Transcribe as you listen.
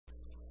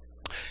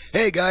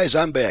Hey guys,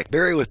 I'm back.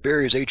 Barry with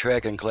Barry's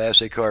 8-track and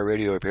classic car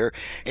radio repair.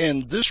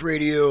 And this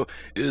radio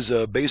is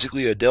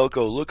basically a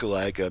Delco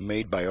Lookalike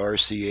made by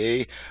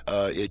RCA.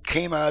 It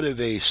came out of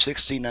a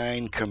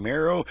 69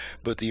 Camaro,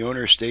 but the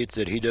owner states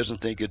that he doesn't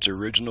think it's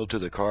original to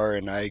the car,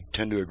 and I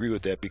tend to agree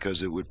with that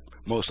because it would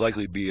most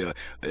likely be an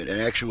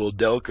actual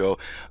Delco.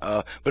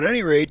 But at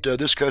any rate,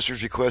 this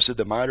customer's requested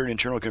the modern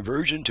internal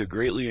conversion to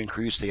greatly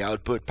increase the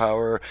output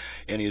power,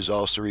 and he has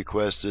also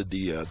requested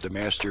the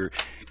master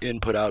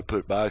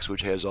input-output box,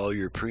 which has all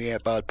your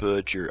preamp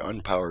output, your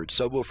unpowered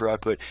subwoofer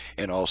output,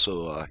 and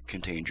also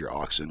contains your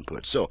aux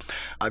input. So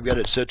I've got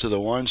it set to the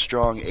one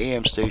strong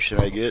AM station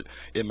I get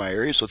in my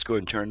area, so let's go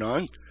ahead and turn it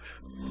on.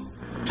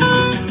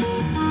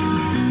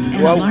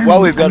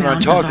 While we've got it on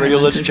talk radio,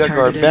 let's check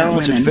our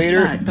balance and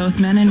fader. Both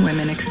men and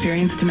women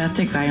experience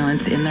domestic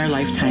violence in their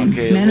lifetime.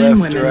 Okay, men left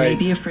and women to right. may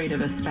be afraid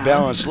of a spouse,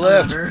 Balance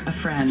left. a lover, a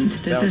friend.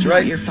 This Balance is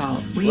right. not your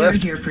fault. We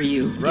Left. are here for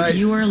you. Right. If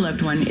you or a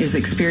loved one is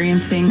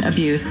experiencing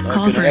abuse,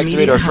 call for activate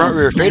immediate our help. front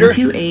rear fader.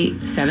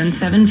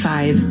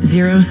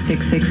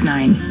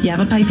 928-775-0669.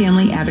 Yavapai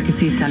Family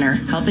Advocacy Center,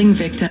 helping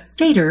victims.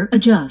 Fader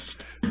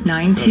adjust.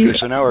 Okay,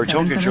 so now our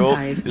tone control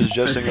is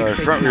adjusting our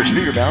front rear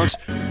speaker balance.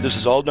 This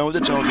is all done with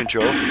the tone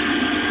control.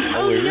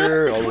 All the way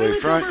rear, all the way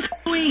front.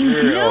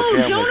 Rear.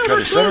 Okay, I'm going to try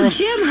to center them.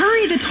 Jim,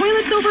 hurry, the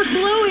toilet's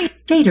overflowing.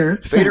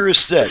 Fader is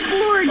set.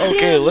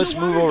 Okay, let's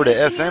move over to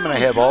FM, and I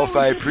have all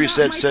 5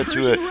 presets set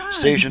to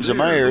stations in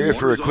my area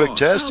for a quick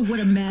test.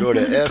 Go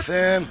to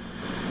FM.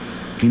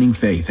 Gaining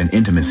faith and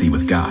intimacy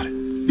with God.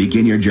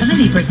 Begin your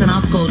journey. 70%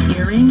 off gold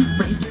earrings.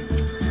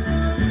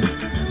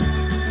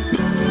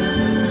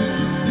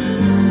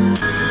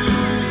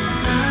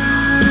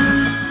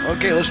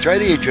 Okay, let's try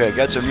the 8-track.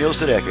 Got some Neil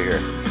Sedaka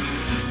here.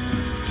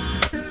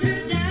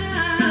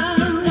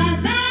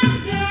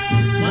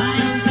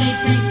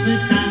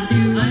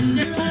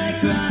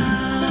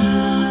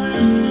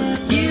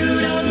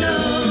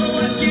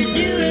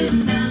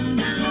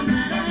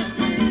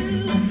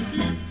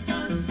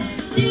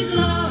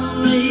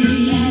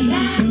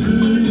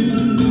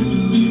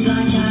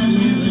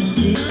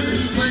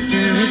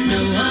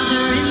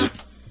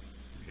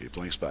 Okay,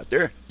 blank spot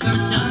there.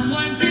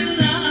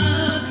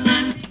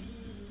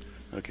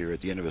 Okay, we're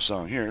at the end of a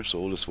song here, so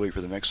we'll just wait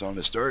for the next song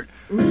to start.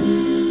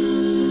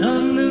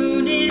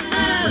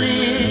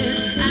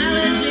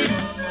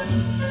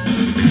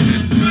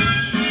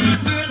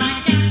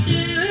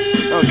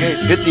 Okay,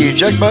 hit the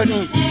eject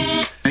button.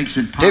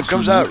 Tape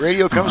comes out,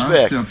 radio comes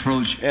back,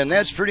 and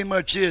that's pretty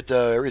much it.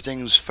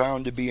 Everything's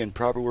found to be in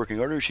proper working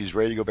order. She's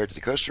ready to go back to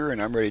the customer,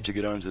 and I'm ready to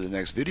get on to the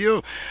next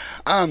video.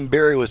 I'm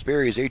Barry with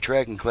Barry's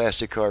 8-track and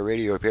classic car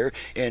radio repair,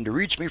 and to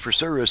reach me for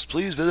service,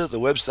 please visit the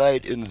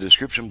website in the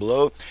description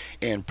below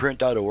and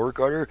print out a work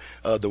order.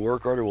 The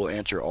work order will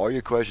answer all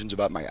your questions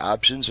about my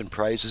options and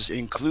prices,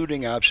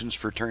 including options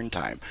for turn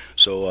time.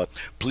 So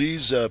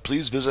please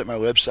visit my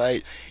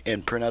website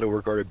and print out a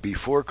work order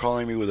before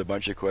calling me with a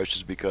bunch of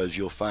questions, because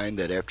you'll find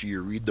that after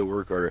you read the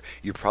work order,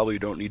 you probably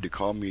don't need to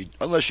call me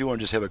unless you want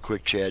to just have a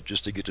quick chat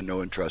just to get to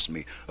know and trust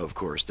me. Of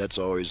course, that's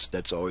always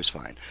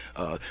fine.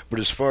 But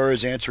as far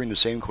as answering the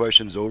same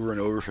questions over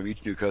and over from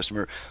each new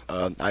customer,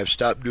 I've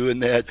stopped doing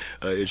that.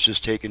 It's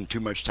just taking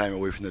too much time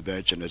away from the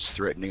bench, and it's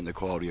threatening the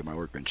quality of my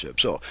workmanship.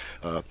 So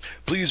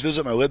please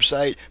visit my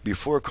website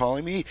before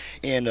calling me,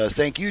 and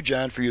thank you,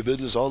 John, for your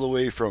business all the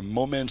way from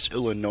Moments,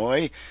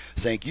 Illinois.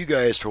 Thank you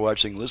guys for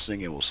watching and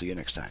listening, and we'll see you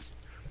next time.